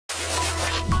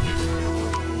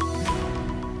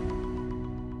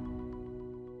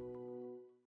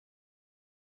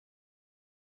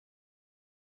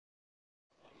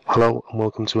Hello and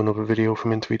welcome to another video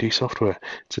from In3D Software.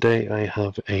 Today I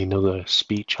have another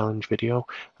speed challenge video.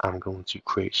 I'm going to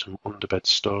create some underbed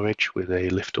storage with a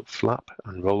lift up flap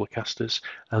and roller casters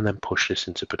and then push this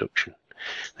into production.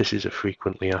 This is a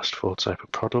frequently asked for type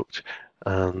of product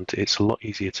and it's a lot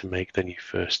easier to make than you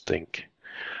first think.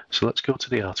 So let's go to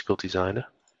the article designer,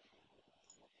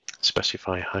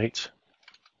 specify height,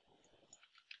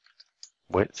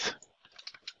 width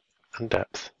and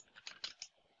depth.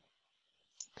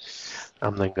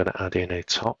 I'm then going to add in a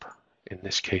top. In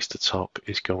this case, the top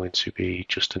is going to be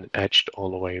just an edged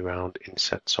all the way around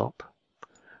inset top.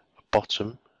 A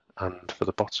bottom, and for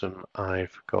the bottom,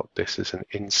 I've got this as an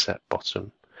inset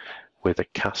bottom with a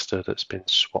caster that's been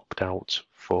swapped out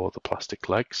for the plastic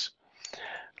legs.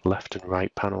 Left and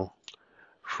right panel.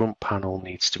 Front panel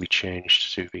needs to be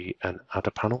changed to be an adder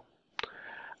panel,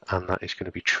 and that is going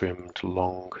to be trimmed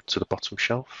long to the bottom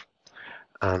shelf.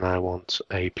 And I want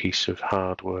a piece of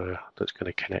hardware that's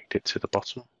going to connect it to the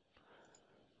bottom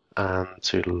and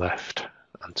to the left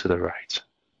and to the right.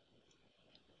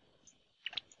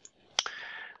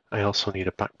 I also need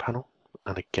a back panel,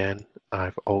 and again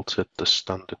I've altered the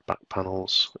standard back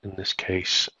panels. In this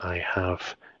case I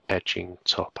have edging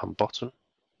top and bottom,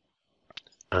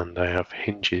 and I have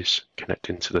hinges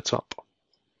connecting to the top.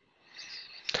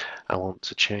 I want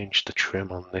to change the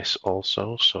trim on this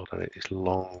also so that it is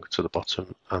long to the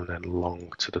bottom and then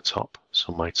long to the top.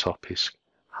 So my top is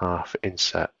half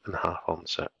inset and half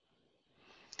onset.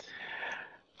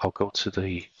 I'll go to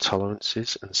the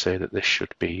tolerances and say that this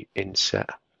should be inset.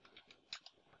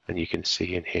 And you can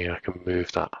see in here I can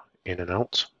move that in and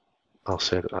out. I'll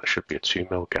say that that should be a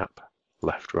 2mm gap,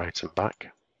 left, right and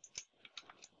back.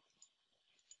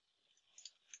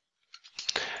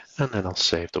 And then I'll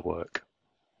save the work.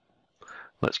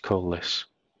 Let's call this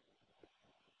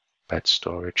bed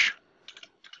storage.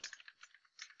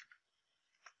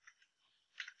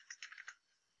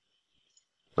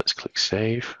 Let's click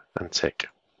save and tick.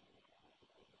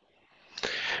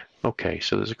 Okay,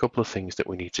 so there's a couple of things that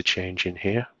we need to change in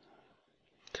here.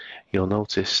 You'll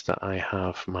notice that I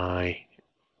have my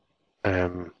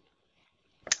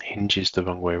hinges the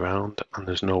wrong way around and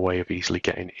there's no way of easily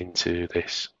getting into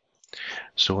this.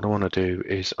 So what I want to do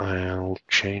is I'll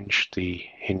change the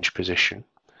hinge position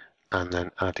and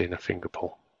then add in a finger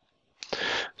pull.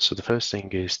 So the first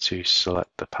thing is to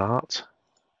select the part,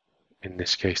 in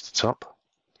this case the top,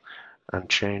 and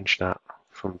change that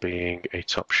from being a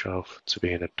top shelf to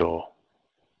being a door.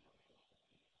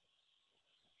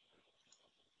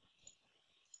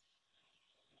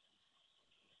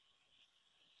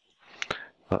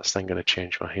 That's then going to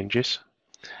change my hinges.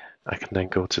 I can then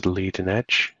go to the leading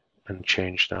edge and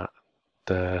change that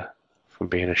from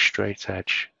being a straight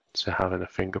edge to having a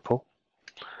finger pull,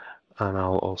 and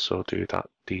I'll also do that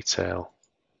detail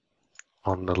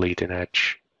on the leading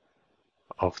edge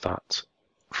of that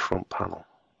front panel.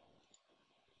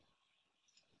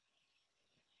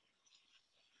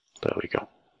 There we go.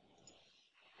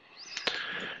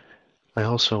 I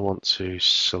also want to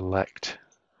select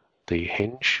the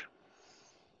hinge,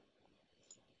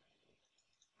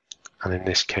 and in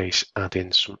this case add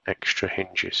in some extra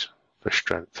hinges for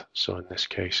strength. So in this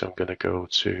case I'm going to go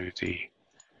to the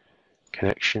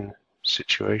connection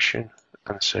situation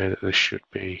and say that this should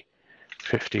be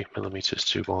 50mm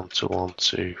to 1:1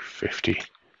 to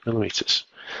 50mm.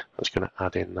 That's going to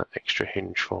add in that extra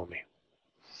hinge for me.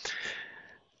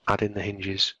 Adding the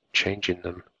hinges, changing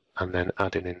them, and then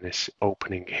adding in this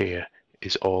opening here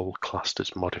is all classed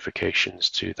as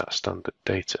modifications to that standard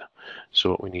data.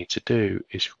 So what we need to do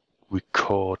is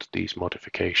record these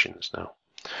modifications now.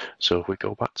 So if we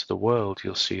go back to the world,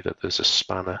 you'll see that there's a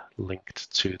spanner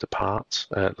linked to the part,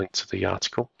 linked to the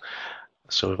article.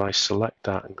 So if I select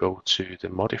that and go to the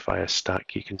modifier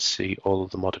stack, you can see all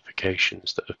of the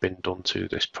modifications that have been done to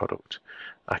this product.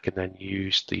 I can then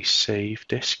use the save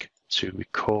disk to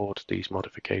record these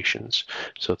modifications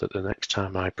so that the next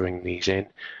time I bring these in,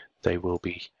 they will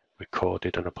be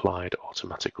recorded and applied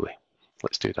automatically.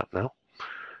 Let's do that now.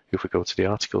 If we go to the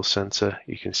article center,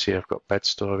 you can see I've got bed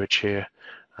storage here,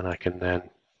 and I can then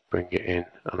bring it in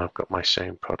and I've got my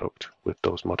same product with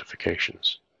those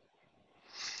modifications.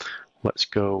 Let's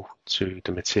go to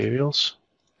the materials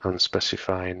and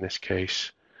specify in this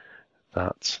case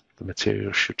that the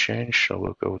materials should change. So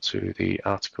we'll go to the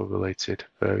article related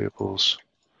variables,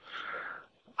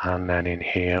 and then in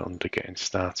here under getting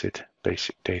started,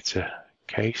 basic data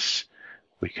case,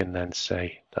 we can then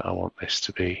say that I want this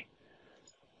to be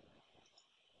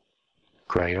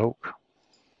grey oak,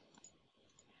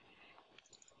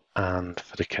 and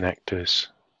for the connectors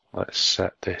let's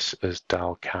set this as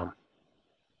dial cam.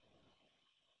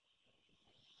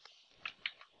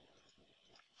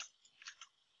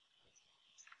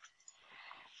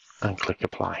 and click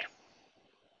apply.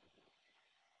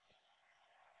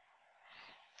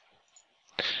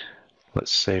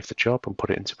 Let's save the job and put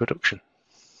it into production.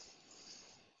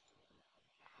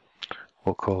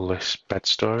 We'll call this bed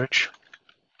storage.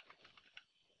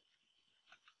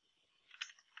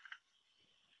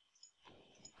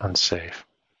 And save.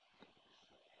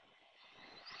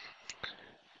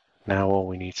 Now all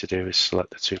we need to do is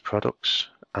select the two products,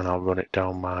 and I'll run it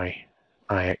down my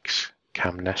iX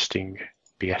cam nesting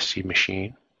BSC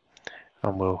machine,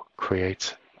 and we'll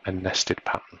create a nested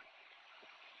pattern.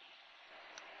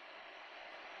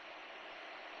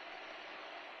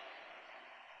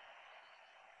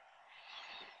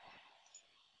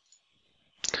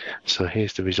 So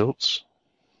here's the results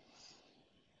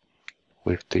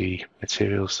with the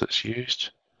materials that's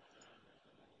used,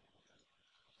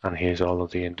 and here's all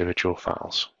of the individual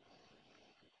files.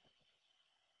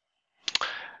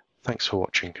 Thanks for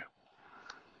watching.